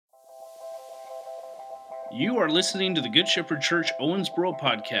You are listening to the Good Shepherd Church Owensboro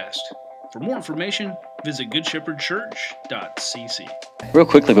podcast. For more information, visit goodshepherdchurch.cc. Real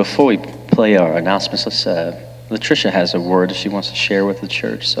quickly, before we play our announcements, Latricia has a word she wants to share with the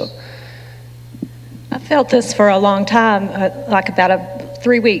church. So, I felt this for a long time, like about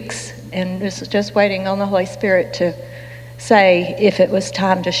 3 weeks, and just waiting on the Holy Spirit to say if it was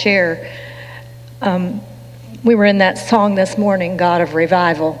time to share. We were in that song this morning, God of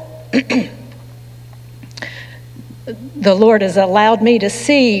Revival. The Lord has allowed me to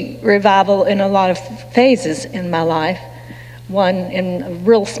see revival in a lot of phases in my life. One in a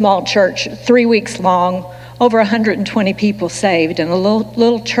real small church, 3 weeks long, over 120 people saved. In a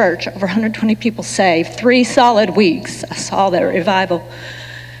little church, over 120 people saved. 3 solid weeks, I saw that revival.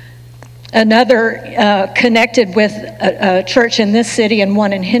 Another connected with a church in this city and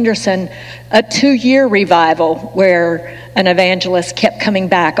one in Henderson, a 2-year revival where an evangelist kept coming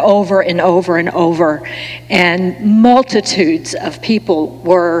back over and over and over, and multitudes of people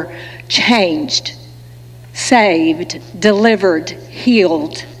were changed, saved, delivered,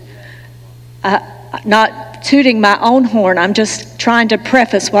 healed. Not tooting my own horn, I'm just trying to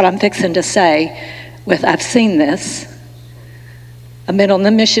preface what I'm fixing to say with I've seen this. I've been on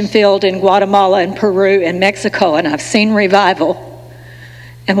the mission field in Guatemala and Peru and Mexico, and I've seen revival.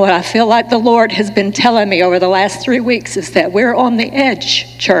 And what I feel like the Lord has been telling me over the last 3 weeks is that we're on the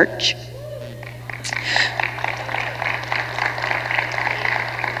edge, church.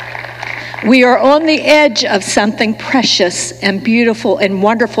 We are on the edge of something precious and beautiful and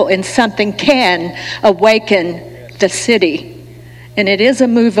wonderful, and something can awaken the city. And it is a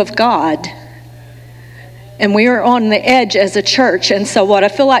move of God. And we are on the edge as a church. And so what I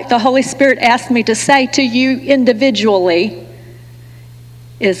feel like the Holy Spirit asked me to say to you individually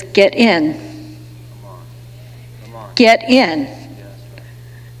is get in. Get in.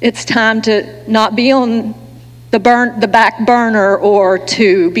 It's time to not be on the back burner or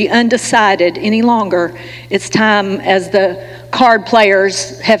to be undecided any longer. It's time, as the card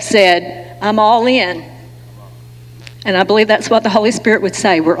players have said, I'm all in. And I believe that's what the Holy Spirit would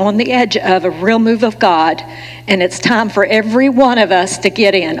say. We're on the edge of a real move of God, and it's time for every one of us to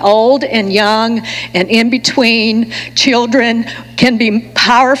get in. Old and young and in between, children can be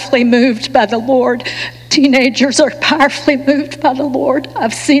powerfully moved by the Lord. Teenagers are powerfully moved by the Lord.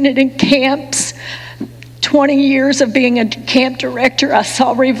 I've seen it in camps. 20 years of being a camp director, I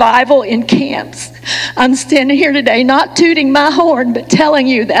saw revival in camps. I'm standing here today not tooting my horn, but telling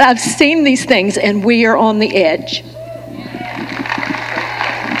you that I've seen these things, and we are on the edge.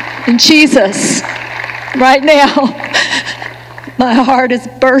 And Jesus, right now, my heart is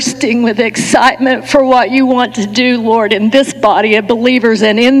bursting with excitement for what you want to do, Lord, in this body of believers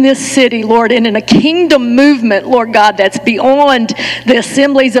and in this city, Lord, and in a kingdom movement, Lord God, that's beyond the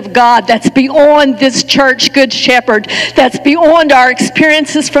assemblies of God, that's beyond this church, Good Shepherd, that's beyond our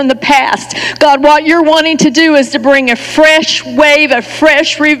experiences from the past. God, what you're wanting to do is to bring a fresh wave, a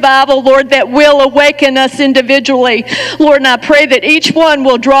fresh revival, Lord, that will awaken us individually. Lord, and I pray that each one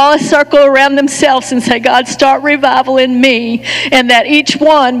will draw a circle around themselves and say, God, start revival in me. And that each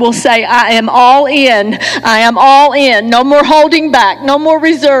one will say, I am all in. I am all in. No more holding back. No more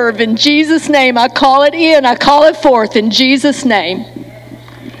reserve. In Jesus' name, I call it in. I call it forth in Jesus' name.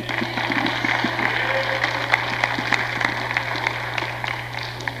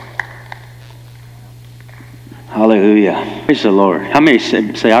 Hallelujah. Praise the Lord. How many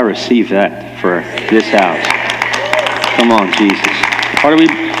say I receive that for this house? Come on, Jesus. Part of me,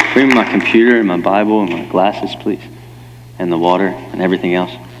 bring my computer and my Bible and my glasses, please. And the water and everything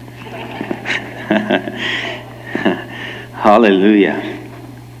else. Hallelujah.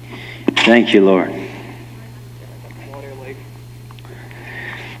 Thank you, Lord.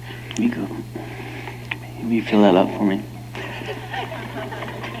 You go. Will you fill that up for me?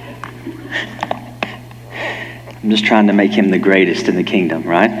 I'm just trying to make him the greatest in the kingdom,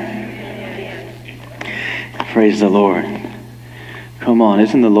 right? Praise the Lord. Come on,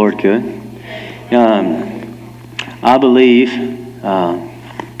 isn't the Lord good? I believe,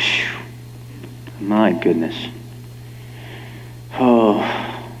 my goodness. Oh.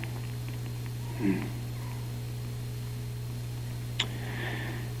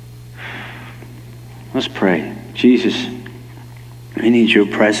 Let's pray. Jesus, we need your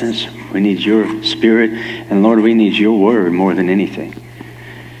presence. We need your spirit. And Lord, we need your word more than anything.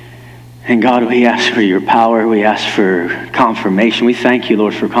 And God, we ask for your power. We ask for confirmation. We thank you,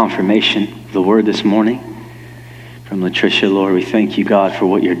 Lord, for confirmation of the word this morning. From Latricia, Lord, we thank you, God, for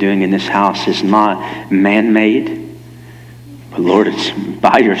what you're doing in this house. It's not man-made, but Lord, it's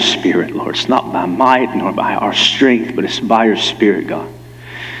by your Spirit, Lord. It's not by might nor by our strength, but it's by your Spirit, God.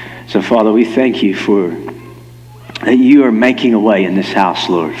 So, Father, we thank you for that you are making a way in this house,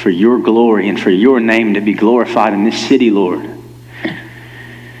 Lord, for your glory and for your name to be glorified in this city, Lord.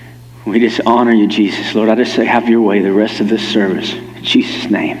 We just honor you, Jesus. Lord, I just say, have your way the rest of this service. In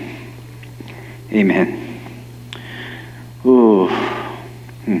Jesus' name. Amen. Ooh.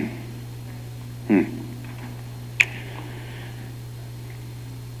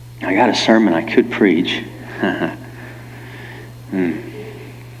 I got a sermon I could preach.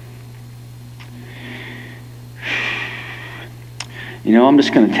 You know, I'm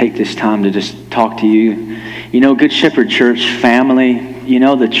just going to take this time to just talk to you. You know, Good Shepherd Church family, you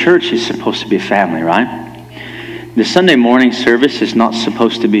know, the church is supposed to be a family, right? The Sunday morning service is not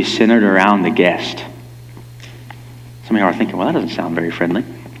supposed to be centered around the guest. Some of you are thinking, well, that doesn't sound very friendly.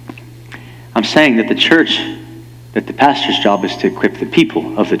 I'm saying that the church, that the pastor's job is to equip the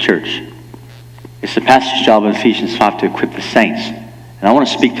people of the church. It's the pastor's job in Ephesians 5 to equip the saints. And I want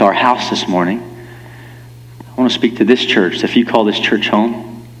to speak to our house this morning. I want to speak to this church. If you call this church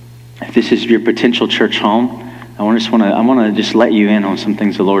home, if this is your potential church home, I want to just let you in on some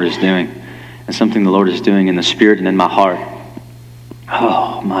things the Lord is doing, and something the Lord is doing in the spirit and in my heart.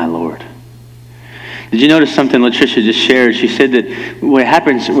 Oh, my Lord. Did you notice something Latricia just shared? She said that what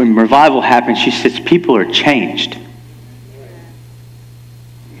happens when revival happens, she says people are changed.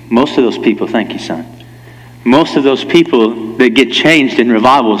 Most of those people, thank you, son. Most of those people that get changed in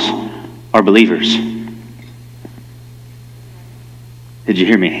revivals are believers. Did you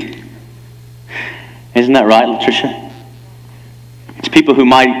hear me? Isn't that right, Latricia? It's people who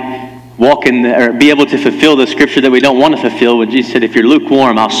might walk in or be able to fulfill the scripture that we don't want to fulfill when Jesus said, if you're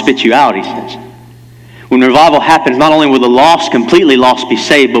lukewarm, I'll spit you out, he says. When revival happens, not only will the lost, completely lost, be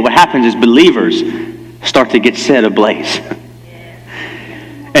saved, but what happens is believers start to get set ablaze.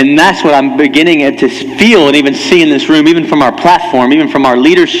 And that's what I'm beginning to feel and even see in this room, even from our platform, even from our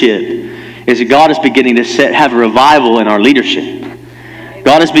leadership, is that God is beginning to have a revival in our leadership.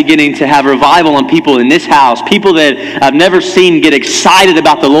 God is beginning to have revival in people in this house. People that I've never seen get excited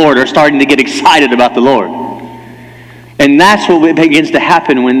about the Lord are starting to get excited about the Lord. And that's what begins to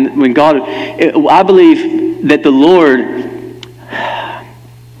happen when God... I believe that the Lord...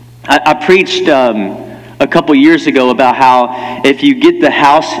 I preached a couple years ago about how if you get the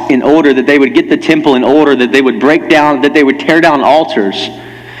house in order, that they would get the temple in order, that they would break down, that they would tear down altars,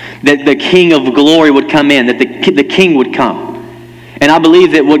 that the King of glory would come in, that the King would come. And I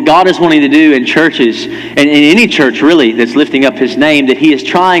believe that what God is wanting to do in churches, and in any church really that's lifting up His name, that He is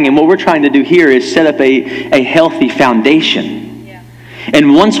trying, and what we're trying to do here is set up a healthy foundation. Yeah.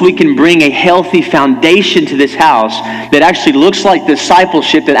 And once we can bring a healthy foundation to this house that actually looks like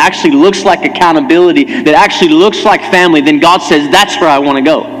discipleship, that actually looks like accountability, that actually looks like family, then God says, that's where I want to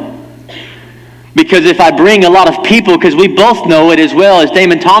go. Because if I bring a lot of people, because we both know it as well, as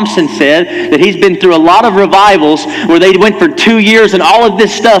Damon Thompson said, that he's been through a lot of revivals where they went for 2 years and all of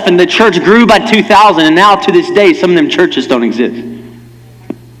this stuff, and the church grew by 2000, and now to this day, some of them churches don't exist.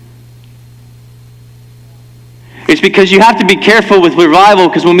 It's because you have to be careful with revival,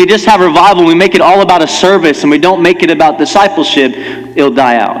 because when we just have revival, we make it all about a service, and we don't make it about discipleship, it'll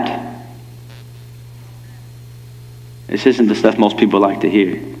die out. This isn't the stuff most people like to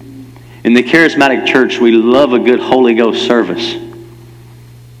hear. In the charismatic church, we love a good Holy Ghost service.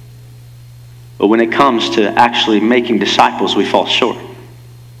 But when it comes to actually making disciples, we fall short.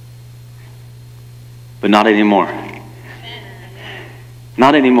 But not anymore.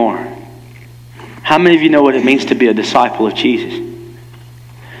 Not anymore. How many of you know what it means to be a disciple of Jesus?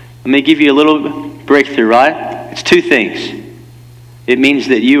 Let me give you a little breakthrough, right? It's two things. It means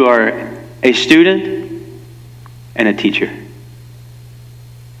that you are a student and a teacher.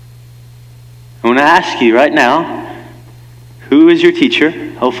 I want to ask you right now, who is your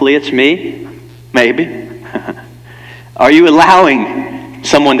teacher? Hopefully it's me. Maybe. Are you allowing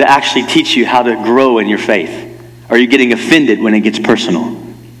someone to actually teach you how to grow in your faith? Are you getting offended when it gets personal?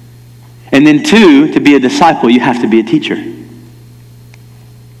 And then two, to be a disciple, you have to be a teacher.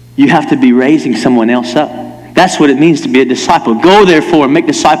 You have to be raising someone else up. That's what it means to be a disciple. Go therefore and make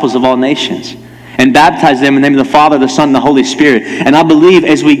disciples of all nations, and baptize them in the name of the Father, the Son, and the Holy Spirit. And I believe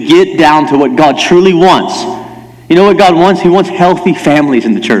as we get down to what God truly wants, you know what God wants? He wants healthy families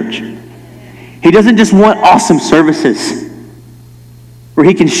in the church. He doesn't just want awesome services where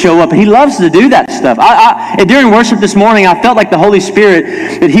He can show up. He loves to do that stuff. During worship this morning, I felt like the Holy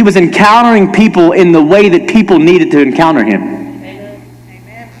Spirit, that He was encountering people in the way that people needed to encounter Him.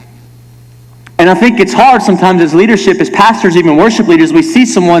 And I think it's hard sometimes as leadership, as pastors, even worship leaders, we see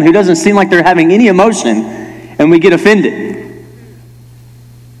someone who doesn't seem like they're having any emotion, and we get offended.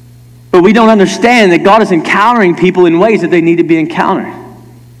 But we don't understand that God is encountering people in ways that they need to be encountered.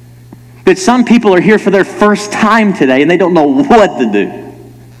 But some people are here for their first time today, and they don't know what to do.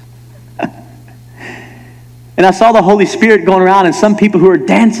 And I saw the Holy Spirit going around, and some people who are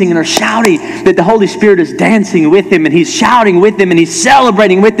dancing and are shouting that the Holy Spirit is dancing with them, and He's shouting with them, and He's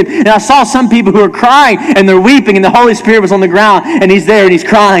celebrating with them. And I saw some people who are crying, and they're weeping, and the Holy Spirit was on the ground, and He's there, and He's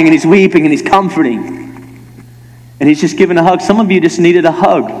crying, and He's weeping, and He's comforting. And He's just giving a hug. Some of you just needed a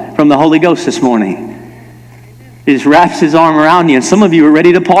hug from the Holy Ghost this morning. He just wraps His arm around you, and some of you are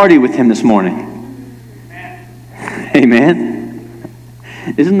ready to party with Him this morning. Amen.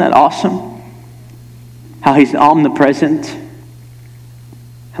 Isn't that awesome? How He's omnipresent,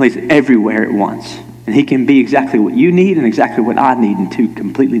 how He's everywhere at once. And He can be exactly what you need and exactly what I need in two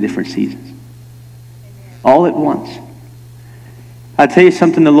completely different seasons. All at once. I'll tell you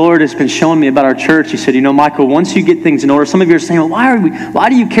something the Lord has been showing me about our church. He said, Michael, once you get things in order, some of you are saying, well, why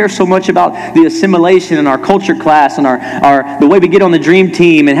do you care so much about the assimilation and our culture class and the way we get on the dream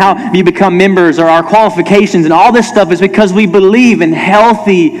team and how you become members or our qualifications and all this stuff is because we believe in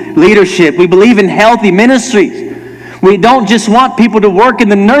healthy leadership. We believe in healthy ministries. We don't just want people to work in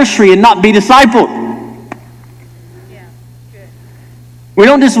the nursery and not be discipled. Yeah, good. We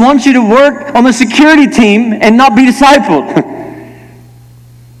don't just want you to work on the security team and not be discipled.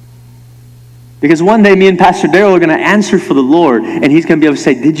 Because one day me and Pastor Darrell are going to answer for the Lord, and He's going to be able to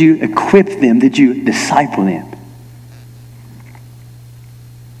say, did you equip them? Did you disciple them?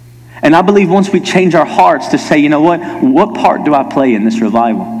 And I believe once we change our hearts to say, what part do I play in this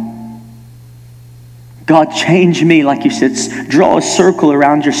revival? God, change me, like you said, draw a circle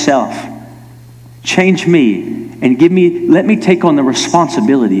around yourself. Change me and let me take on the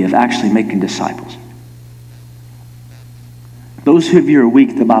responsibility of actually making disciples. Those of you who are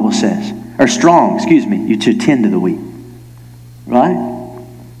weak, the Bible says, or strong, you to tend to the weak. Right?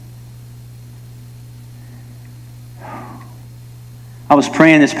 I was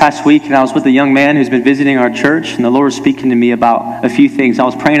praying this past week, and I was with a young man who's been visiting our church, and the Lord was speaking to me about a few things. I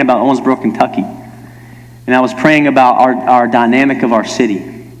was praying about Owensboro, Kentucky. And I was praying about our dynamic of our city.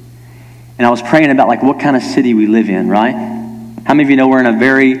 And I was praying about what kind of city we live in, right? How many of you know we're in a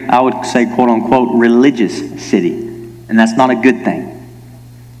very, I would say, quote unquote, religious city? And that's not a good thing.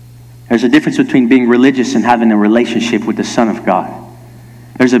 There's a difference between being religious and having a relationship with the Son of God.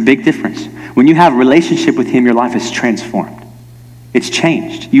 There's a big difference. When you have a relationship with Him, your life is transformed. It's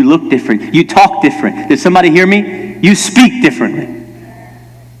changed. You look different. You talk different. Did somebody hear me? You speak differently.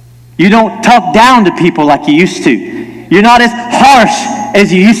 You don't talk down to people like you used to. You're not as harsh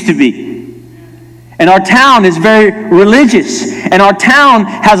as you used to be. And our town is very religious. And our town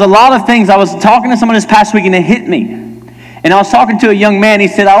has a lot of things. I was talking to someone this past week and it hit me. And I was talking to a young man. He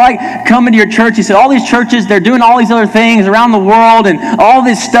said, I like coming to your church. He said, all these churches, they're doing all these other things around the world and all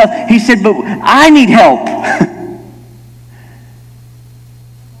this stuff. He said, but I need help.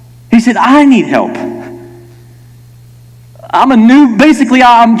 He said, I need help.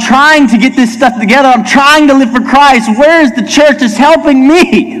 I'm trying to get this stuff together. I'm trying to live for Christ. Where is the church that's helping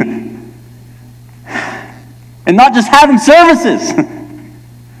me? And not just having services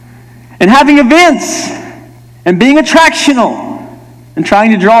and having events and being attractional and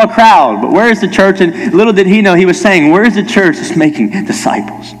trying to draw a crowd. But where is the church? And little did he know, he was saying, where is the church that's making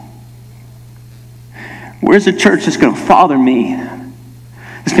disciples? Where's the church that's going to father me?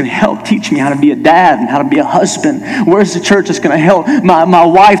 That's going to help teach me how to be a dad and how to be a husband? Where's the church that's going to help my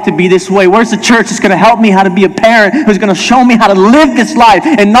wife to be this way? Where's the church that's going to help me how to be a parent, who's going to show me how to live this life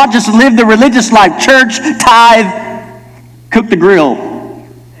and not just live the religious life? Church, tithe, cook the grill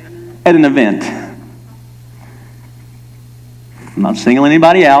at an event. I'm not singling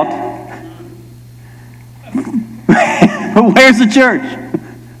anybody out. Where's the church?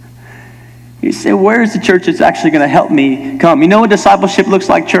 You say, where is the church that's actually going to help me come? You know what discipleship looks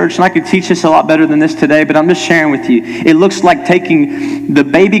like, church? And I could teach this a lot better than this today, but I'm just sharing with you. It looks like taking the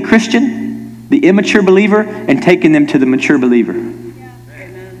baby Christian, the immature believer, and taking them to the mature believer.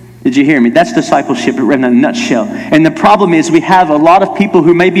 Did you hear me? That's discipleship in a nutshell. And the problem is we have a lot of people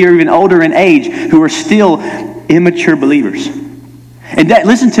who maybe are even older in age who are still immature believers. And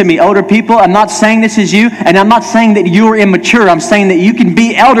listen to me, older people, I'm not saying this is you, and I'm not saying that you're immature. I'm saying that you can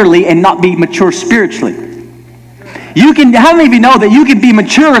be elderly and not be mature spiritually. How many of you know that you can be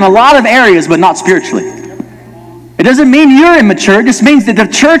mature in a lot of areas, but not spiritually? It doesn't mean you're immature. It just means that the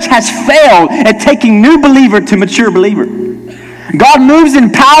church has failed at taking new believer to mature believer. God moves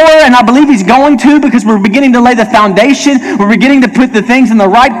in power, and I believe He's going to, because we're beginning to lay the foundation. We're beginning to put the things in the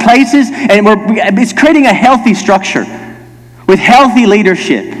right places, and it's creating a healthy structure with healthy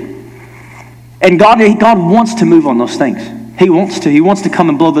leadership. And God wants to move on those things. He wants to come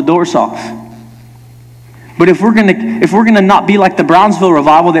and blow the doors off. But if we're gonna not be like the Brownsville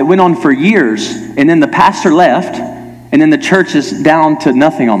revival that went on for years, and then the pastor left, and then the church is down to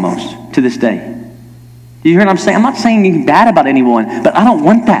nothing almost to this day. You hear what I'm saying? I'm not saying anything bad about anyone, but I don't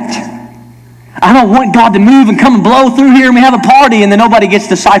want that. I don't want God to move and come and blow through here and we have a party and then nobody gets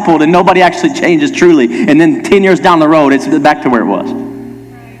discipled and nobody actually changes truly. And then 10 years down the road, it's back to where it was.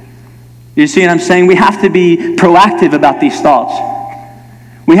 You see what I'm saying? We have to be proactive about these thoughts.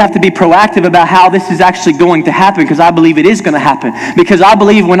 We have to be proactive about how this is actually going to happen, because I believe it is going to happen. Because I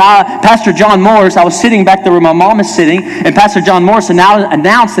believe when Pastor John Morris, I was sitting back there where my mom is sitting, and Pastor John Morris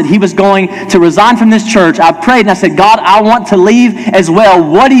announced that he was going to resign from this church. I prayed and I said, God, I want to leave as well.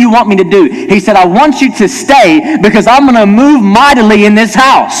 What do you want me to do? He said, I want you to stay because I'm going to move mightily in this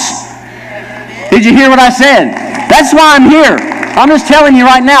house. Did you hear what I said? That's why I'm here. I'm just telling you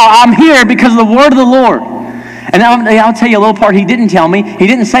right now, I'm here because of the word of the Lord. And I'll tell you a little part he didn't tell me. He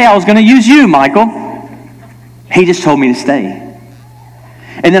didn't say I was going to use you, Michael. He just told me to stay.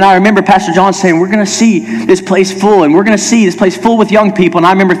 And then I remember Pastor John saying, we're going to see this place full, and we're going to see this place full with young people. And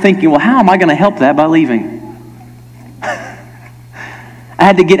I remember thinking, well, how am I going to help that by leaving? I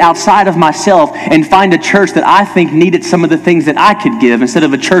had to get outside of myself and find a church that I think needed some of the things that I could give instead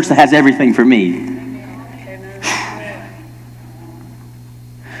of a church that has everything for me.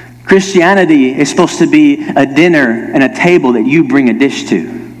 Christianity is supposed to be a dinner and a table that you bring a dish to,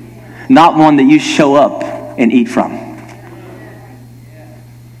 not one that you show up and eat from.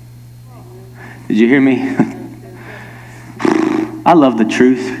 Did you hear me? I love the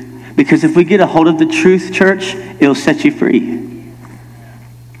truth, because if we get a hold of the truth, church, it'll set you free.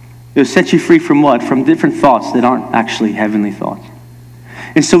 It'll set you free from what? From different thoughts that aren't actually heavenly thoughts.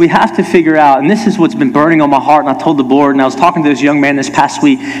 And so we have to figure out, and this is what's been burning on my heart, and I told the board, and I was talking to this young man this past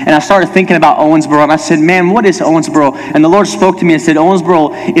week, and I started thinking about Owensboro, and I said, man, what is Owensboro? And the Lord spoke to me and said,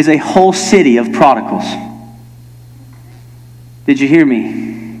 Owensboro is a whole city of prodigals. Did you hear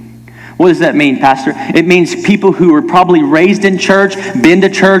me? What does that mean, Pastor? It means people who were probably raised in church, been to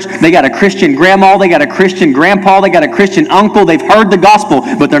church, they got a Christian grandma, they got a Christian grandpa, they got a Christian uncle, they've heard the gospel,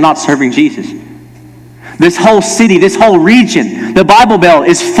 but they're not serving Jesus. This whole city, this whole region, the Bible Belt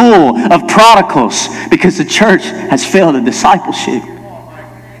is full of prodigals because the church has failed in discipleship.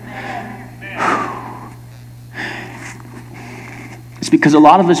 It's because a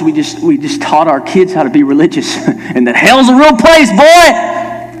lot of us, we just taught our kids how to be religious and that hell's a real place, boy.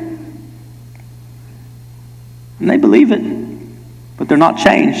 And they believe it, but they're not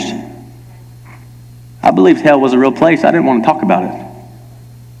changed. I believed hell was a real place. I didn't want to talk about it.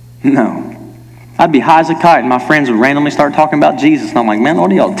 No. I'd be high as a kite, and my friends would randomly start talking about Jesus. And I'm like, man, what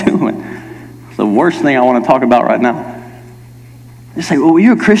are y'all doing? It's the worst thing I want to talk about right now. They say, well,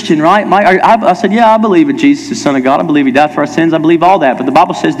 you're a Christian, right? I said, yeah, I believe in Jesus, the Son of God. I believe he died for our sins. I believe all that. But the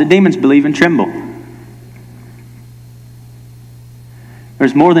Bible says the demons believe and tremble.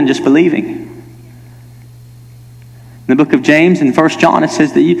 There's more than just believing. In the book of James and 1 John, it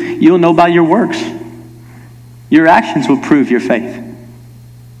says that you'll know by your works. Your actions will prove your faith.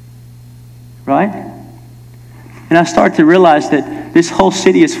 Right? And I start to realize that this whole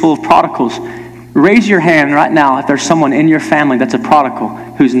city is full of prodigals. Raise your hand right now if there's someone in your family that's a prodigal,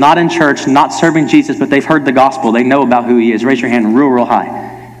 who's not in church, not serving Jesus, but they've heard the gospel. They know about who he is. Raise your hand real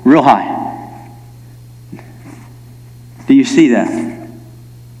high. Real high. Do you see that?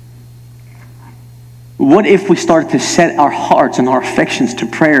 What if we started to set our hearts and our affections to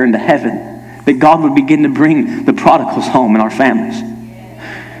prayer and to heaven, that God would begin to bring the prodigals home in our families?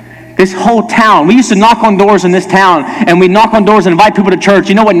 This whole town, we used to knock on doors in this town, and we'd knock on doors and invite people to church.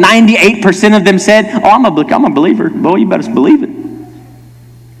 You know what 98% of them said? Oh, I'm a believer. Boy, you better believe it.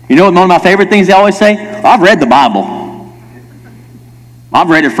 You know what one of my favorite things they always say? I've read the Bible. I've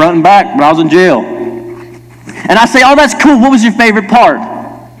read it front and back when I was in jail. And I say, oh, that's cool. What was your favorite part?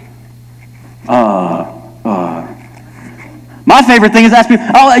 My favorite thing is ask me,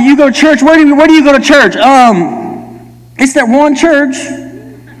 oh, you go to church? Where do you go to church? It's that one church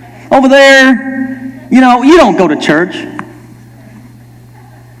over there. You know, you don't go to church.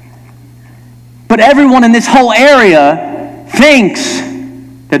 But everyone in this whole area thinks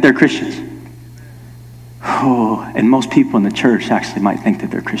that they're Christians. Oh, and most people in the church actually might think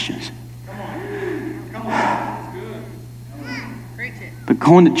that they're Christians. But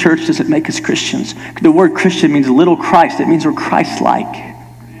going to church doesn't make us Christians. The word Christian means little Christ. It means we're Christ-like.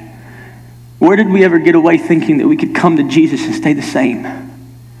 Where did we ever get away thinking that we could come to Jesus and stay the same?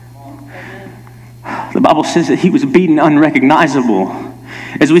 The Bible says that he was beaten unrecognizable.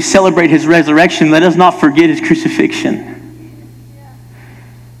 As we celebrate his resurrection, let us not forget his crucifixion.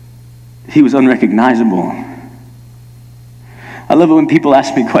 He was unrecognizable. I love it when people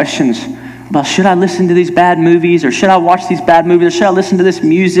ask me questions. about should I listen to these bad movies, or should I watch these bad movies, or should I listen to this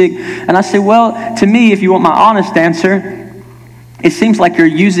music? And I say, well, to me, if you want my honest answer, it seems like you're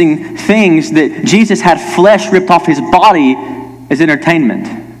using things that Jesus had flesh ripped off his body as entertainment.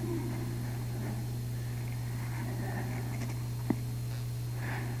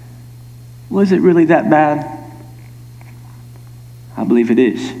 Was it really that bad? I believe it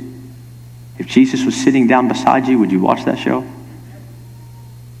is. If Jesus was sitting down beside you, would you watch that show?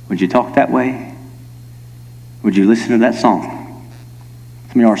 Would you talk that way? Would you listen to that song?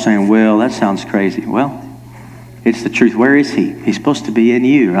 Some of you are saying, well, that sounds crazy. Well, it's the truth. Where is he? He's supposed to be in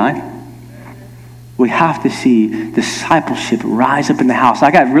you, right? We have to see discipleship rise up in the house.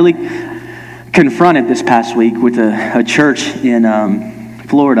 I got really confronted this past week with a church in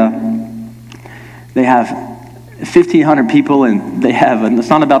Florida. They have 1,500 people, and it's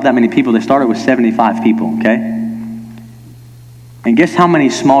not about that many people. They started with 75 people, okay? And guess how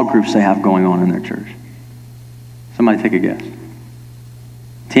many small groups they have going on in their church? Somebody take a guess.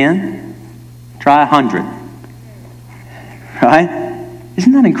 10? Try 100. Right?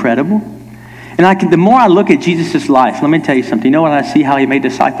 Isn't that incredible? And the more I look at Jesus' life, let me tell you something. You know what I see how he made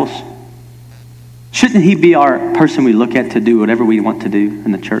disciples? Shouldn't he be our person we look at to do whatever we want to do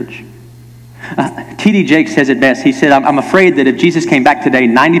in the church? T.D. Jakes says it best. He said, I'm afraid that if Jesus came back today,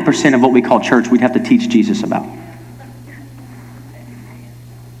 90% of what we call church, we'd have to teach Jesus about.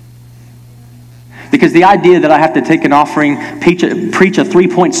 Because the idea that I have to take an offering, preach a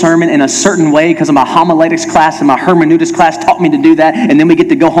 3-point sermon in a certain way because my homiletics class and my hermeneutics class taught me to do that, and then we get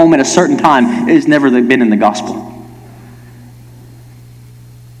to go home at a certain time, it has never been in the gospel.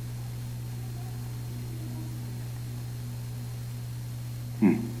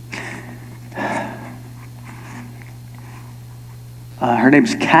 Her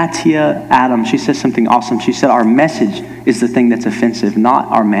name's Katia Adams. She says something awesome. She said, our message is the thing that's offensive, not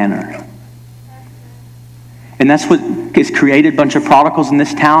our manner. And that's what has created a bunch of prodigals in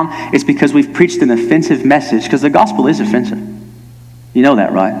this town. It's because we've preached an offensive message, because the gospel is offensive. You know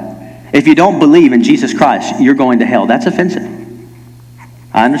that, right? If you don't believe in Jesus Christ, you're going to hell. That's offensive.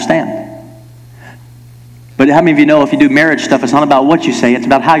 I understand. But how many of you know if you do marriage stuff, it's not about what you say, it's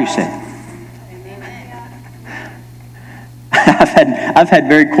about how you say it. I've had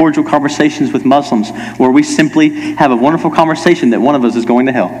very cordial conversations with Muslims where we simply have a wonderful conversation that one of us is going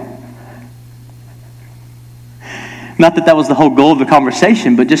to hell. Not that was the whole goal of the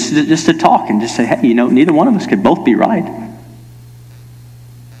conversation, but just to talk and just say, hey, neither one of us could both be right.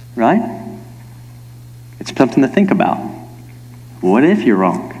 Right? It's something to think about. What if you're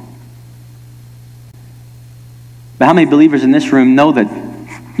wrong? But how many believers in this room know that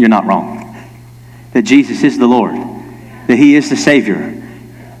you're not wrong? That Jesus is the Lord. That he is the Savior.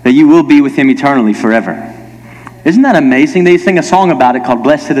 That you will be with him eternally forever. Isn't that amazing? They sing a song about it called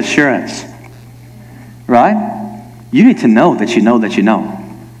Blessed Assurance. Right? You need to know that you know that you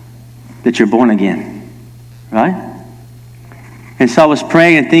know that you're born again. Right? And so I was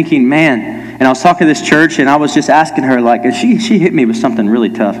praying and thinking, man, and I was talking to this church and I was just asking her, and she hit me with something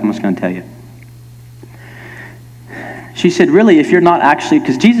really tough. I'm just going to tell you. She said, really, if you're not actually,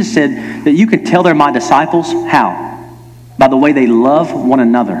 because Jesus said that you can tell they're my disciples. How? By the way they love one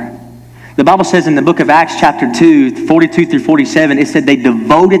another. The Bible says in the book of Acts chapter 2, 42 through 47, it said they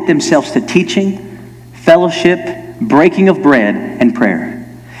devoted themselves to teaching, fellowship, breaking of bread, and prayer.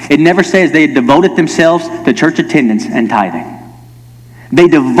 It never says they devoted themselves to church attendance and tithing. They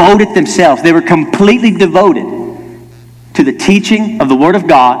devoted themselves. They were completely devoted to the teaching of the Word of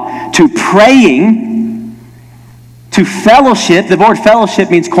God, to praying, to fellowship. The word fellowship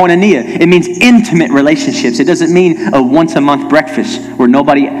means koinonia. It means intimate relationships. It doesn't mean a once-a-month breakfast where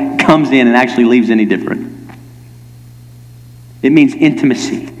nobody comes in and actually leaves any different. It means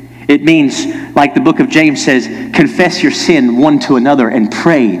intimacy. It means, like the book of James says, confess your sin one to another and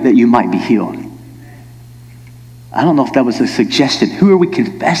pray that you might be healed. I don't know if that was a suggestion. Who are we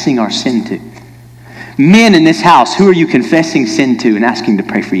confessing our sin to? Men in this house, who are you confessing sin to and asking to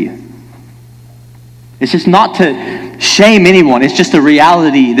pray for you? It's just not to shame anyone. It's just a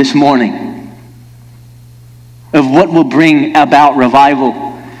reality this morning of what will bring about revival.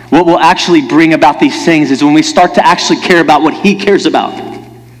 What will actually bring about these things is when we start to actually care about what he cares about.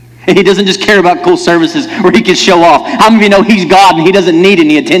 And he doesn't just care about cool services where he can show off. How many of you know he's God and he doesn't need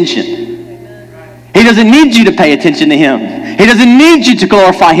any attention? He doesn't need you to pay attention to him. He doesn't need you to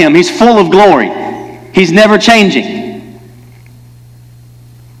glorify him. He's full of glory. He's never changing.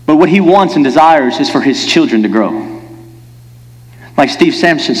 But what he wants and desires is for his children to grow. Like Steve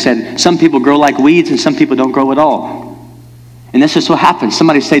Sampson said, some people grow like weeds and some people don't grow at all. And that's just what happens.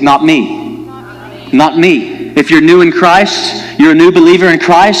 Somebody say, not me. Not me. If you're new in Christ, you're a new believer in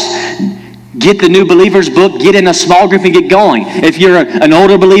Christ, Get the new believers book, get in a small group and get going. If you're an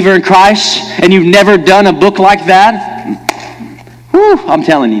older believer in Christ and you've never done a book like that, whew, I'm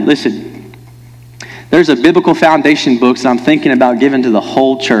telling you, listen, there's a biblical foundation book that I'm thinking about giving to the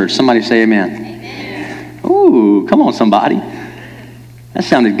whole church. Somebody say amen. Amen. Ooh, come on somebody. That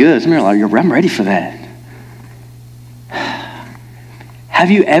sounded good. Some of you are like, I'm ready for that. Have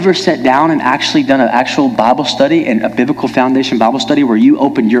you ever sat down and actually done an actual Bible study and a biblical foundation Bible study where you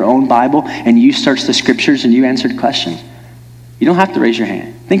opened your own Bible and you searched the scriptures and you answered questions? You don't have to raise your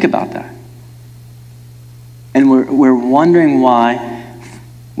hand. Think about that. And we're wondering why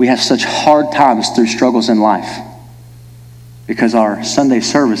we have such hard times through struggles in life. Because our Sunday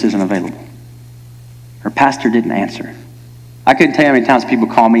service isn't available. Our pastor didn't answer. I couldn't tell you how many times people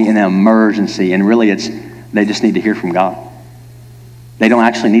call me in an emergency, and really they just need to hear from God. They don't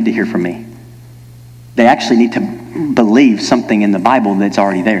actually need to hear from me. They actually need to believe something in the Bible that's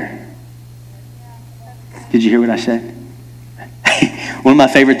already there. Did you hear what I said? One of my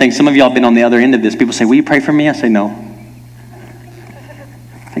favorite things, some of y'all have been on the other end of this. People say, will you pray for me? I say, no.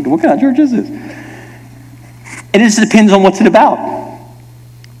 I think, what kind of church is this? It just depends on what's it about.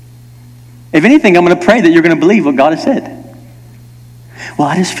 If anything, I'm going to pray that you're going to believe what God has said. Well,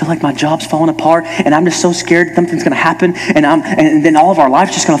 I just feel like my job's falling apart, and I'm just so scared something's going to happen, and then all of our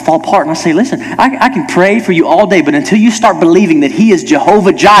life's just going to fall apart. And I say, listen, I can pray for you all day, but until you start believing that He is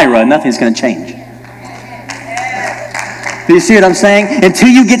Jehovah Jireh, nothing's going to change. Do you see what I'm saying? Until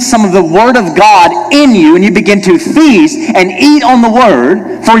you get some of the Word of God in you, and you begin to feast and eat on the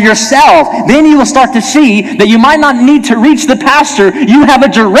Word for yourself, then you will start to see that you might not need to reach the pastor. You have a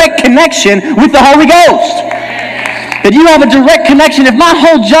direct connection with the Holy Ghost. That you have a direct connection. If my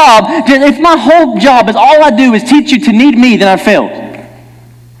whole job is all I do is teach you to need me, then I've failed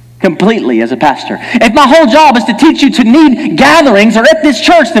completely as a pastor. If my whole job is to teach you to need gatherings or at this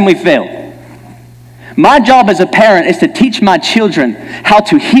church, then we failed. My job as a parent is to teach my children how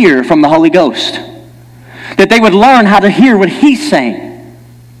to hear from the Holy Ghost. That they would learn how to hear what He's saying.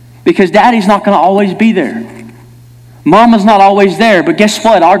 Because Daddy's not going to always be there. Mama's not always there. But guess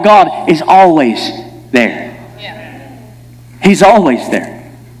what? Our God is always there. He's always there.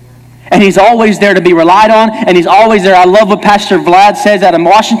 And He's always there to be relied on. And He's always there. I love what Pastor Vlad says out of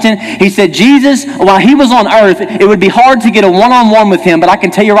Washington. He said, Jesus, while He was on earth, it would be hard to get a one-on-one with Him. But I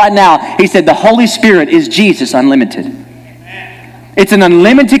can tell you right now, he said, the Holy Spirit is Jesus unlimited. It's an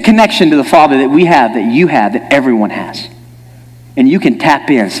unlimited connection to the Father that we have, that you have, that everyone has. And you can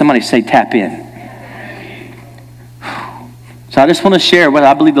tap in. Somebody say tap in. So I just want to share what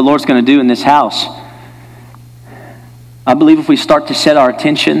I believe the Lord's going to do in this house. I believe if we start to set our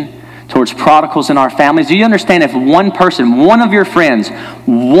attention towards prodigals in our families, do you understand if one person, one of your friends,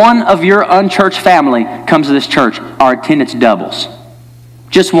 one of your unchurched family comes to this church, our attendance doubles?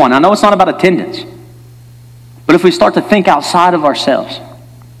 Just one. I know it's not about attendance. But if we start to think outside of ourselves,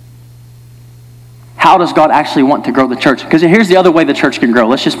 how does God actually want to grow the church? Because here's the other way the church can grow.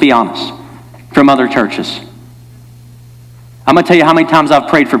 Let's just be honest. From other churches. I'm going to tell you how many times I've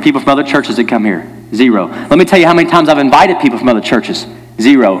prayed for people from other churches that come here. 0. Let me tell you how many times I've invited people from other churches.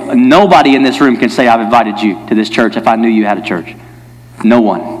 0. Nobody in this room can say I've invited you to this church if I knew you had a church. No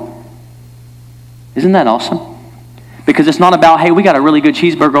one. Isn't that awesome? Because it's not about, hey, we got a really good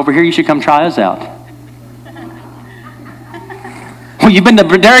cheeseburger over here. You should come try us out. Well, you've been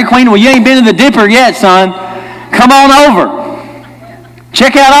to Dairy Queen? Well, you ain't been to the Dipper yet, son. Come on over.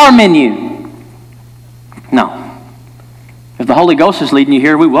 Check out our menu. No. If the Holy Ghost is leading you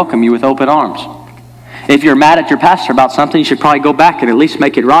here, we welcome you with open arms. If you're mad at your pastor about something, you should probably go back and at least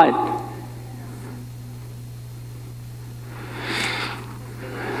make it right.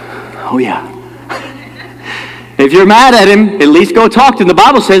 Oh, yeah. If you're mad at him, at least go talk to him. The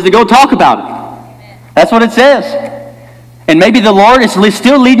Bible says to go talk about it. That's what it says. And maybe the Lord is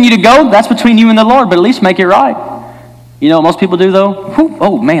still leading you to go. That's between you and the Lord, but at least make it right. You know what most people do, though? Whew,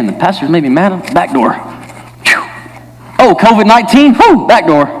 oh, man, the pastor's made me mad. Back door. Whew. Oh, COVID-19. Whew, back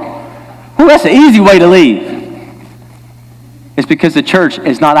door. Well, that's an easy way to leave. It's because the church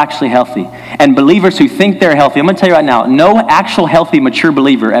is not actually healthy. And believers who think they're healthy, I'm going to tell you right now, no actual healthy, mature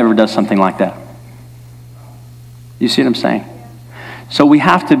believer ever does something like that. You see what I'm saying? So we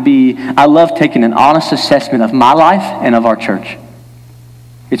have to be, I love taking an honest assessment of my life and of our church.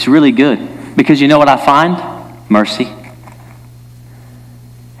 It's really good. Because you know what I find? Mercy.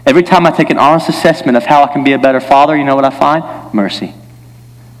 Every time I take an honest assessment of how I can be a better father, you know what I find? Mercy.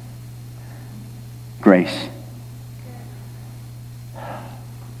 Grace.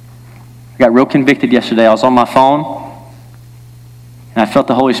 I got real convicted yesterday. I was on my phone, and I felt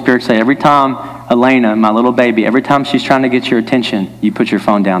the Holy Spirit say, every time Elena, my little baby, every time she's trying to get your attention, you put your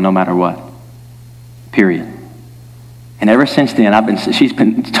phone down no matter what. period. And ever since then, she's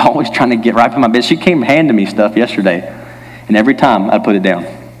been always trying to get right for my business. She came handing me stuff yesterday, and every time I put it down.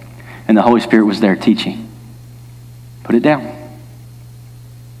 And the Holy Spirit was there teaching. Put it down.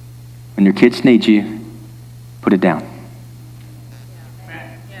 When your kids need you, put it down.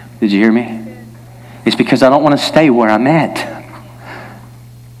 Did you hear me? It's because I don't want to stay where I'm at.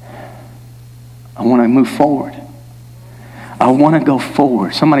 I want to move forward. I want to go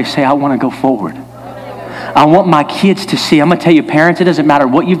forward. Somebody say, I want to go forward. I want my kids to see. I'm going to tell you, parents, it doesn't matter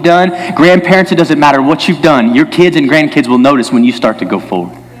what you've done. Grandparents, it doesn't matter what you've done. Your kids and grandkids will notice when you start to go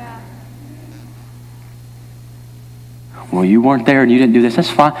forward. Well, you weren't there and you didn't do this. That's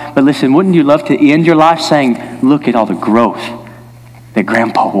fine. But listen, wouldn't you love to end your life saying, look at all the growth that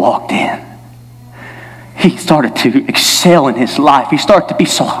Grandpa walked in. He started to excel in his life. He started to be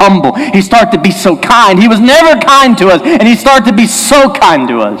so humble. He started to be so kind. He was never kind to us, and he started to be so kind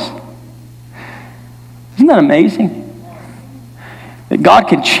to us. Isn't that amazing? That God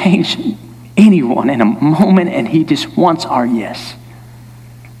can change anyone in a moment, and he just wants our yes.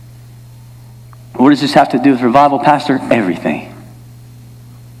 What does this have to do with revival, Pastor? Everything.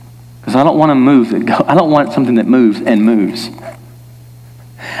 Because I don't want to move. I don't want something that moves and moves.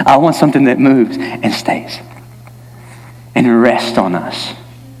 I want something that moves and stays and rests on us.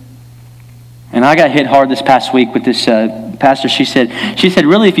 And I got hit hard this past week with this pastor. She said,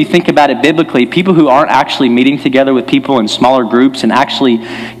 really, if you think about it biblically, people who aren't actually meeting together with people in smaller groups and actually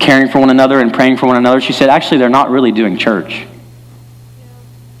caring for one another and praying for one another, she said, actually, they're not really doing church.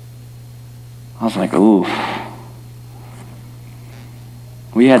 I was like, ooh.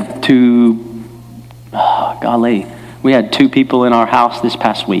 We had two people in our house this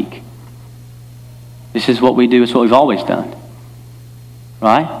past week. This is what we do. It's what we've always done.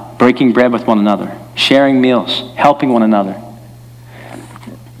 Right? Breaking bread with one another. Sharing meals. Helping one another.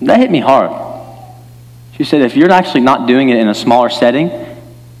 That hit me hard. She said, if you're actually not doing it in a smaller setting,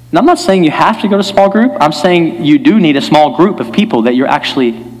 and I'm not saying you have to go to a small group. I'm saying you do need a small group of people that you're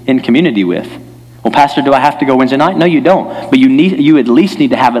actually in community with. Well, Pastor, do I have to go Wednesday night? No, you don't. But you at least need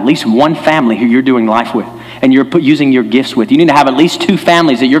to have at least one family who you're doing life with and you're using your gifts with. You need to have at least 2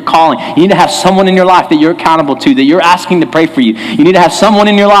 families that you're calling. You need to have someone in your life that you're accountable to, that you're asking to pray for you. You need to have someone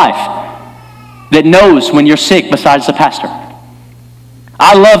in your life that knows when you're sick besides the pastor.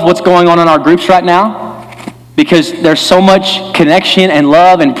 I love what's going on in our groups right now because there's so much connection and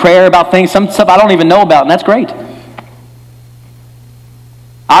love and prayer about things, some stuff I don't even know about, and that's great.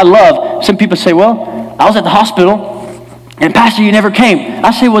 I love, some people say, well, I was at the hospital, and Pastor, you never came.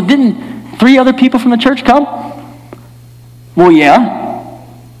 I say, well, didn't 3 other people from the church come? Well, yeah.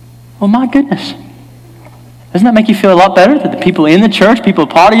 Well, my goodness. Doesn't that make you feel a lot better that the people in the church, people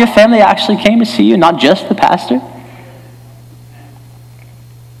part of your family actually came to see you, not just the pastor?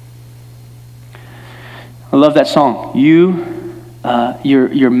 I love that song.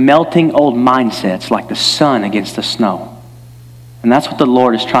 You're melting old mindsets like the sun against the snow. And that's what the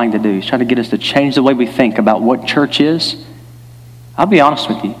Lord is trying to do. He's trying to get us to change the way we think about what church is. I'll be honest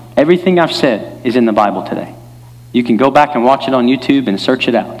with you. Everything I've said is in the Bible today. You can go back and watch it on YouTube and search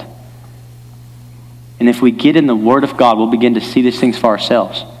it out. And if we get in the Word of God, we'll begin to see these things for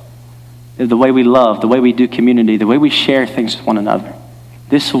ourselves. The way we love, the way we do community, the way we share things with one another.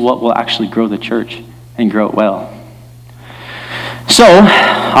 This is what will actually grow the church and grow it well. So,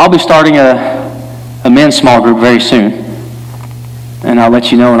 I'll be starting a men's small group very soon. And I'll let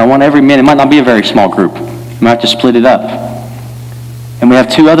you know. And I want every man, it might not be a very small group. You might have to split it up. And we have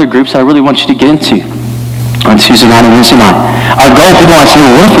 2 other groups I really want you to get into on Tuesday night and Wednesday night. Our goal, people might say,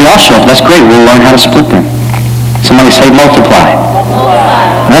 well, what if we all show up? That's great. We'll learn how to split them. Somebody say multiply.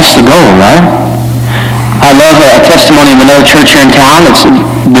 That's the goal, right? I love a testimony of another church here in town that's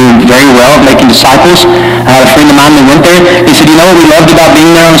doing very well at making disciples. I had a friend of mine that went there. He said, you know what we loved about being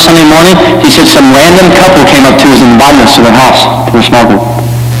there on a Sunday morning? He said some random couple came up to us and invited us to their house, to their small group,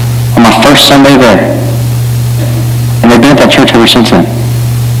 on my first Sunday there. And they've been at that church ever since then.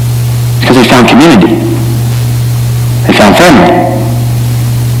 Because they found community. They found family.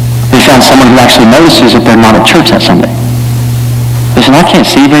 They found someone who actually notices that they're not at church that Sunday. Listen, I can't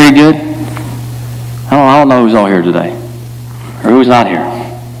see very good. I don't know who's all here today or who's not here.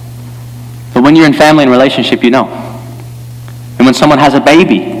 But when you're in family and relationship, you know. And when someone has a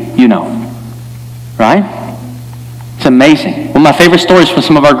baby, you know. Right? It's amazing. One of my favorite stories from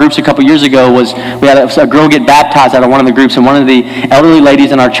some of our groups a couple years ago was we had a girl get baptized out of one of the groups, and one of the elderly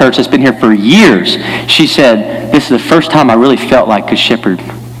ladies in our church that's been here for years, she said, this is the first time I really felt like Good Shepherd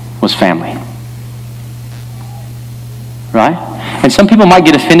was family. right? And some people might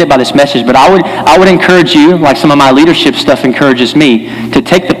get offended by this message, but I would encourage you, like some of my leadership stuff encourages me, to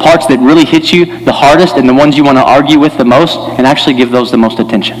take the parts that really hit you the hardest and the ones you want to argue with the most and actually give those the most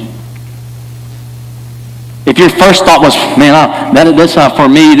attention. If your first thought was, man, that's not for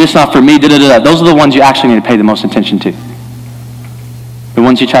me, this not for me, those are the ones you actually need to pay the most attention to. The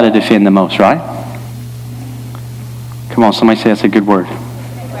ones you try to defend the most, right? Come on, somebody say that's a good word.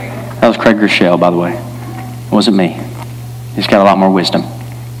 That was Craig Rochelle, by the way. It wasn't me. He's got a lot more wisdom.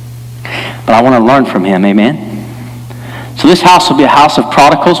 But I want to learn from him, amen? So this house will be a house of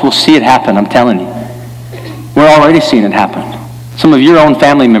prodigals. We'll see it happen, I'm telling you. We're already seeing it happen. Some of your own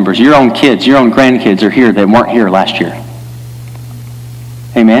family members, your own kids, your own grandkids are here that weren't here last year.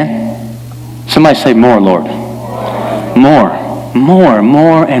 Amen? Somebody say more, Lord. More,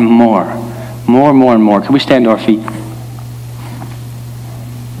 and more. More and more. Can we stand to our feet?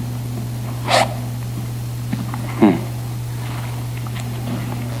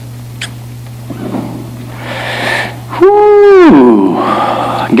 Whoo!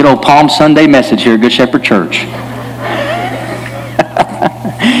 Good old Palm Sunday message here at Good Shepherd Church.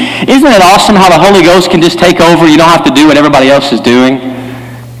 Isn't it awesome how the Holy Ghost can just take over? You don't have to do what everybody else is doing.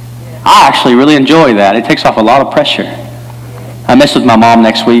 I actually really enjoy that. It takes off a lot of pressure. I messed with my mom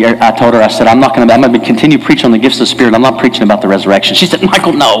next week. I told her, I said, I'm going to continue preaching on the gifts of the Spirit. I'm not preaching about the resurrection. She said,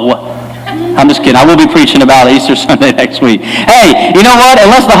 Michael, no. I'm just kidding. I will be preaching about Easter Sunday next week. Hey, you know what?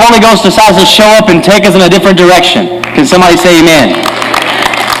 Unless the Holy Ghost decides to show up and take us in a different direction. Can somebody say amen?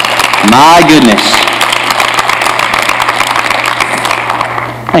 My goodness.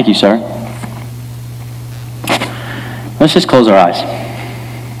 Thank you, sir. Let's just close our eyes.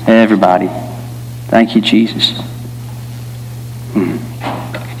 Everybody. Thank you, Jesus.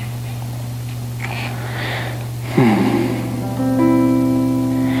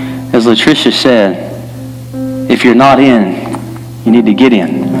 As Latricia said, if you're not in, you need to get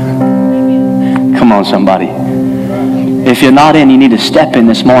in. Come on, somebody. If you're not in, you need to step in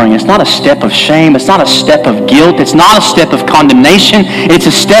this morning. It's not a step of shame. It's not a step of guilt. It's not a step of condemnation. It's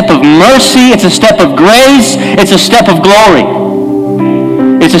a step of mercy. It's a step of grace. It's a step of glory.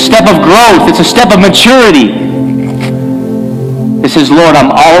 It's a step of growth. It's a step of maturity. It says, Lord,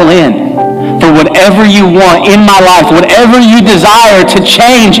 I'm all in for whatever you want in my life, whatever you desire to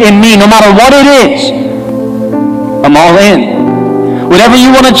change in me, no matter what it is. I'm all in. Whatever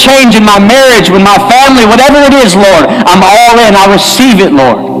you want to change in my marriage, with my family, whatever it is, Lord, I'm all in. I receive it,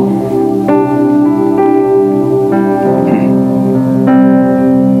 Lord.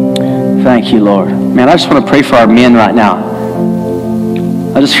 Thank you, Lord. Man, I just want to pray for our men right now.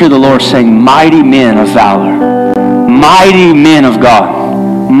 I just hear the Lord saying, mighty men of valor, mighty men of God,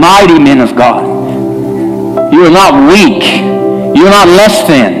 mighty men of God. You are not weak. You are not less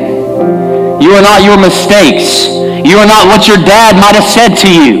than. You are not your mistakes. You are not what your dad might have said to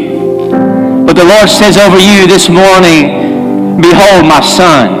you. But the Lord says over you this morning, behold my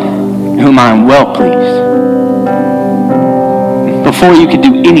son, whom I am well pleased. Before you could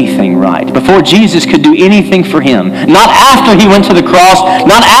do anything right, before Jesus could do anything for him, not after he went to the cross,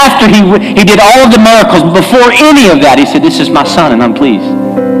 not after he did all of the miracles, but before any of that, he said, this is my son and I'm pleased.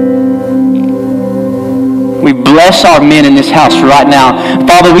 We bless our men in this house right now.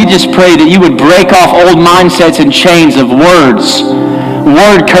 Father, we just pray that you would break off old mindsets and chains of words,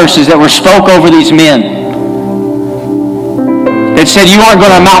 word curses that were spoke over these men. That said, you aren't going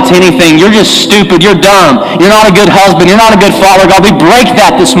to amount to anything. You're just stupid. You're dumb. You're not a good husband. You're not a good father. God, we break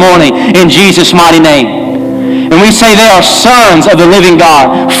that this morning in Jesus' mighty name. And we say they are sons of the living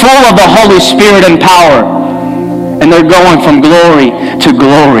God, full of the Holy Spirit and power. And they're going from glory to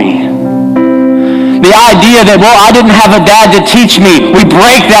glory. The idea that, well, I didn't have a dad to teach me, we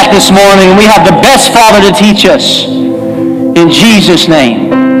break that this morning, and we have the best father to teach us. In Jesus' name.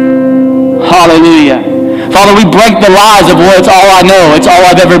 Hallelujah. Father, we break the lies of, well, it's all I know, it's all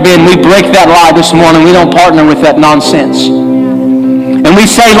I've ever been. We break that lie this morning. We don't partner with that nonsense. And we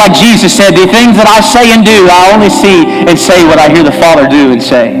say, like Jesus said, the things that I say and do, I only see and say what I hear the Father do and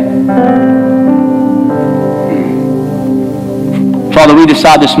say. Father, we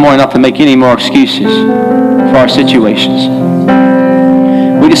decide this morning not to make any more excuses for our situations.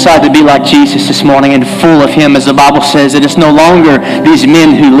 We decide to be like Jesus this morning and full of him, as the Bible says, that it's no longer these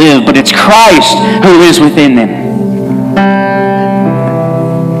men who live, but it's Christ who lives within them.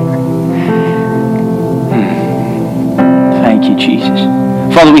 Thank you, Jesus.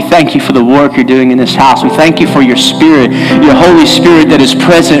 Father, we thank you for the work you're doing in this house. We thank you for your Spirit, your Holy Spirit that is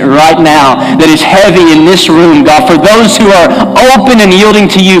present right now, that is heavy in this room, God. For those who are open and yielding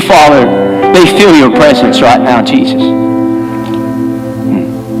to you, Father, they feel your presence right now, Jesus.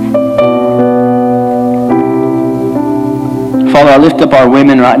 Father, I lift up our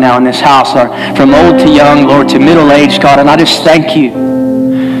women right now in this house, from old to young, Lord, to middle age, God, and I just thank you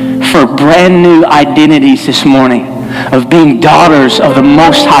for brand new identities this morning of being daughters of the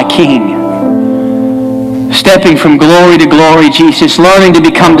Most High King. Stepping from glory to glory, Jesus, learning to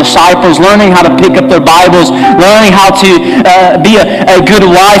become disciples, learning how to pick up their Bibles, learning how to be a good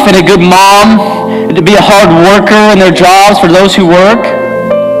wife and a good mom, to be a hard worker in their jobs for those who work,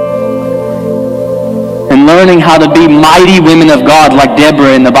 and learning how to be mighty women of God like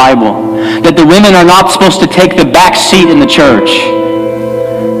Deborah in the Bible. That the women are not supposed to take the back seat in the church.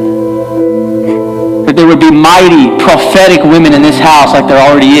 That there would be mighty, prophetic women in this house like there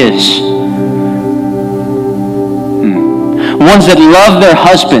already is. Ones that love their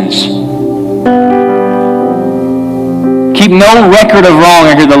husbands. Keep no record of wrong,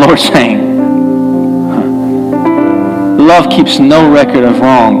 I hear the Lord saying. Love keeps no record of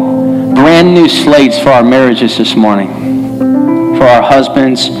wrong. Brand new slates for our marriages this morning. For our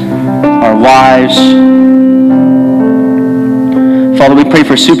husbands, our wives. Father, we pray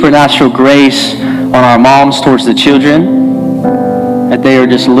for supernatural grace on our moms towards the children. That they are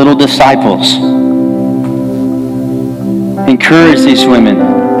just little disciples. Encourage these women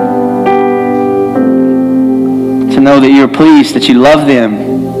to know that you're pleased, that you love them,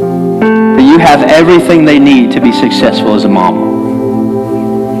 that you have everything they need to be successful as a mom.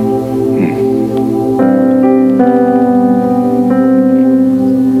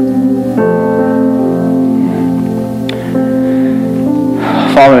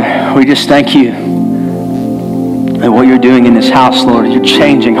 Father, we just thank you that what you're doing in this house, Lord, you're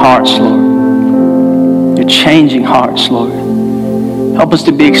changing hearts, Lord. You're changing hearts, Lord. Help us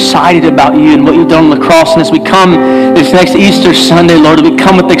to be excited about you and what you've done on the cross. And as we come this next Easter Sunday, Lord, we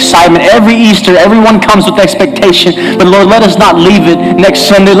come with excitement. Every Easter, everyone comes with expectation. But Lord, let us not leave it next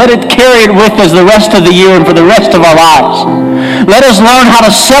Sunday. Let it carry it with us the rest of the year and for the rest of our lives. Let us learn how to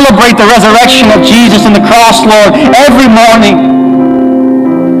celebrate the resurrection of Jesus and the cross, Lord, every morning.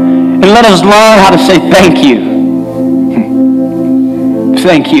 And let us learn how to say thank you.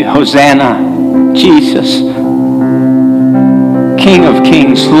 Thank you, Hosanna. Jesus, King of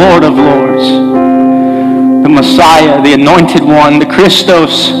Kings, Lord of Lords, the Messiah, the Anointed One, the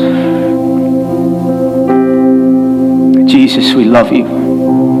Christos. Jesus, we love you.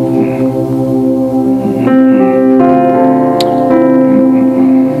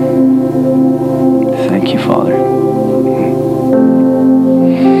 Thank you, Father.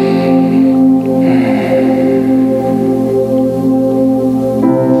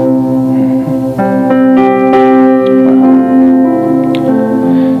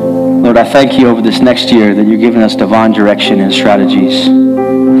 Lord, I thank you over this next year that you're giving us divine direction and strategies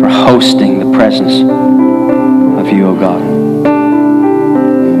for hosting the presence of you, oh God.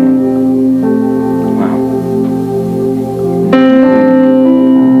 Wow.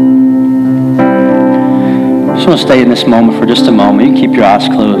 I just want to stay in this moment for just a moment. You can keep your eyes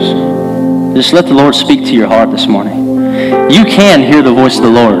closed. Just let the Lord speak to your heart this morning. You can hear the voice of the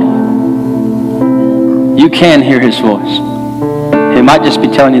Lord. You can hear his voice. He might just be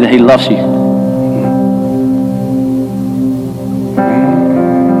telling you that he loves you.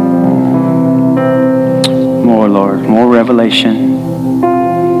 More, Lord. More revelation.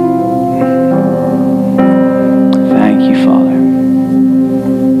 Thank you, Father.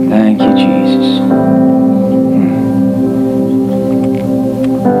 Thank you, Jesus.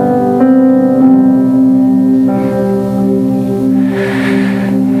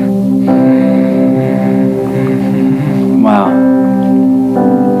 Wow.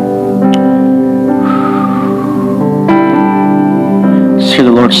 The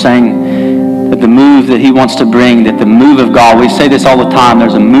Lord saying that the move that he wants to bring, that the move of God, we say this all the time,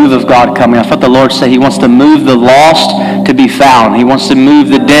 there's a move of God coming. I felt the Lord say he wants to move the lost to be found. He wants to move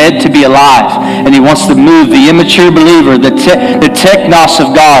the dead to be alive. And he wants to move the immature believer, the technos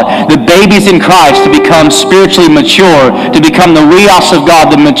of God, the babies in Christ to become spiritually mature, to become the weos of God,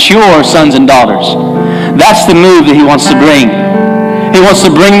 the mature sons and daughters. That's the move that he wants to bring. He wants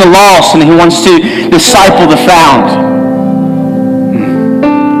to bring the lost and he wants to disciple the found.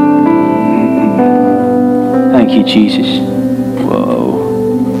 Thank you, Jesus. Whoa.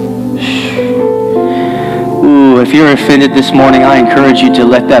 Ooh, if you're offended this morning, I encourage you to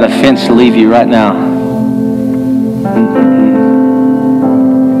let that offense leave you right now.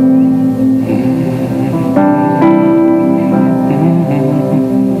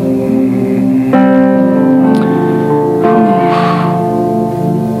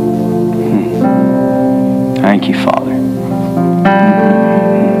 Thank you, Father.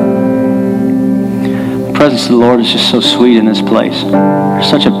 The presence of the Lord is just so sweet in this place. There's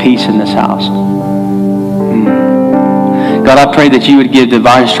such a peace in this house. God, I pray that you would give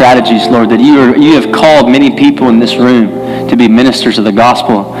divine strategies, Lord, that you have called many people in this room to be ministers of the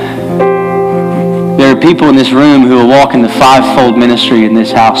gospel. There are people in this room who will walk in the fivefold ministry in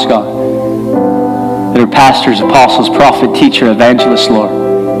this house, God. That are pastors, apostles, prophet, teacher, evangelists, Lord.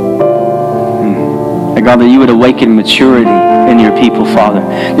 And God, that you would awaken maturity in your people, Father.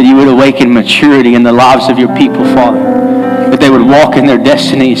 That you would awaken maturity in the lives of your people, Father. That they would walk in their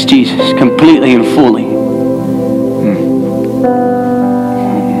destinies, Jesus, completely and fully.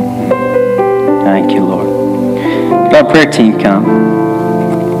 Thank you, Lord. Could our prayer team come?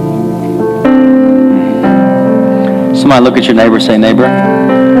 Somebody look at your neighbor and say, neighbor,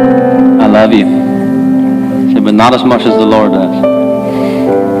 I love you. Say, but not as much as the Lord does.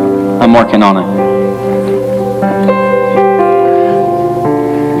 I'm working on it.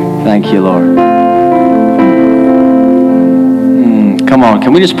 Thank you, Lord. Come on,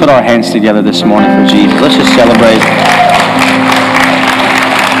 can we just put our hands together this morning for Jesus? Let's just celebrate.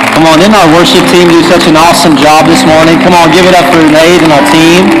 Come on, didn't our worship team do such an awesome job this morning? Come on, give it up for Nate and our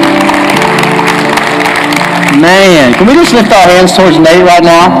team. Man, can we just lift our hands towards Nate right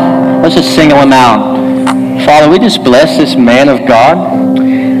now? Let's just single him out. Father, we just bless this man of God.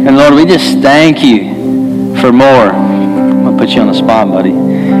 And Lord, we just thank you for more. I'm going to put you on the spot, buddy.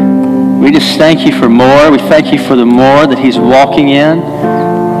 We just thank you for more. We thank you for the more that he's walking in.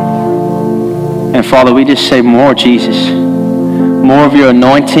 And Father, we just say more, Jesus. More of your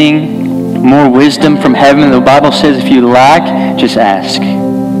anointing, more wisdom from heaven. The Bible says if you lack, just ask.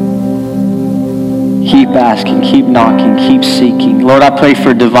 Keep asking, keep knocking, keep seeking. Lord, I pray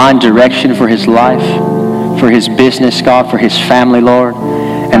for divine direction for his life, for his business, God, for his family, Lord.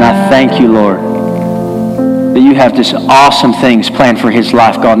 And I thank you, Lord, that you have just awesome things planned for his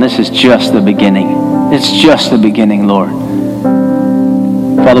life, God. And this is just the beginning. It's just the beginning, Lord.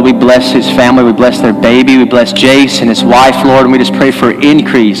 Father, we bless his family. We bless their baby. We bless Jace and his wife, Lord. And we just pray for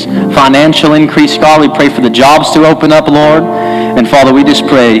increase, financial increase, God. We pray for the jobs to open up, Lord. And Father, we just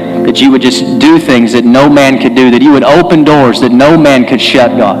pray that you would just do things that no man could do, that you would open doors that no man could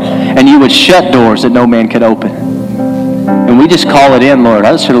shut, God. And you would shut doors that no man could open. And we just call it in, Lord.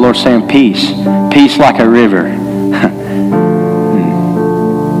 I just heard the Lord saying peace. Peace like a river.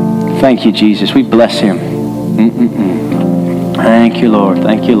 Thank you, Jesus. We bless him. Thank you, Lord.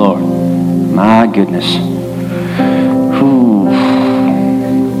 Thank you, Lord. My goodness. Whew.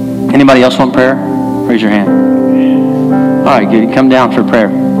 Anybody else want prayer? Raise your hand. All right, good. Come down for prayer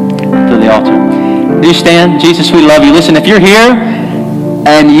to the altar. Do you stand? Jesus, we love you. Listen, if you're here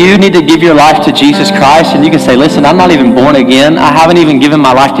and you need to give your life to Jesus Christ, and you can say, listen, I'm not even born again. I haven't even given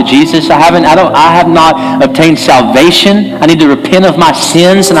my life to Jesus. I have not obtained salvation. I need to repent of my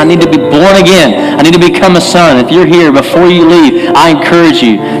sins, and I need to be born again. I need to become a son. If you're here, before you leave, I encourage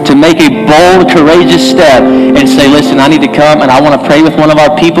you to make a bold, courageous step and say, listen, I need to come, and I want to pray with one of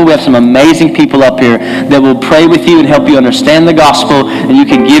our people. We have some amazing people up here that will pray with you and help you understand the gospel, and you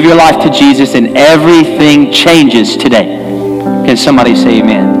can give your life to Jesus, and everything changes today. Can somebody say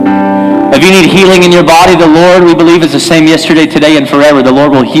amen? If you need healing in your body, the Lord, we believe, is the same yesterday, today, and forever. The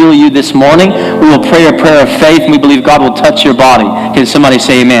Lord will heal you this morning. We will pray a prayer of faith, and we believe God will touch your body. Can somebody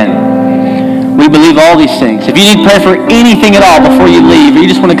say amen? We believe all these things. If you need prayer for anything at all before you leave, or you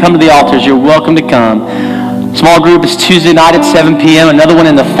just want to come to the altars, you're welcome to come. Small group is Tuesday night at 7 p.m. Another one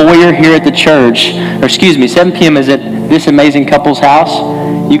in the foyer here at the church. 7 p.m. is at this amazing couple's house.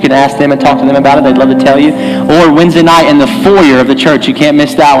 You can ask them and talk to them about it. They'd love to tell you. Or Wednesday night in the foyer of the church. You can't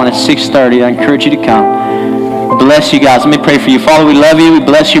miss that one at 6:30. I encourage you to come. Bless you guys. Let me pray for you. Father, we love you. We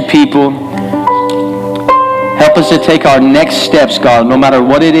bless your people. Help us to take our next steps, God, no matter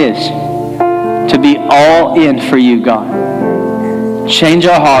what it is, to be all in for you, God. Change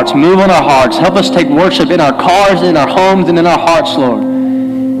our hearts. Move on our hearts. Help us take worship in our cars, in our homes, and in our hearts, Lord.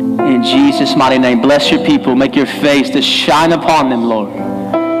 In Jesus' mighty name, bless your people. Make your face to shine upon them, Lord.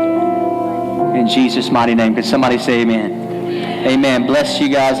 In Jesus' mighty name. Can somebody say amen? Amen. Bless you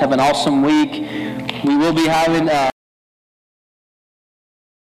guys. Have an awesome week. We will be having...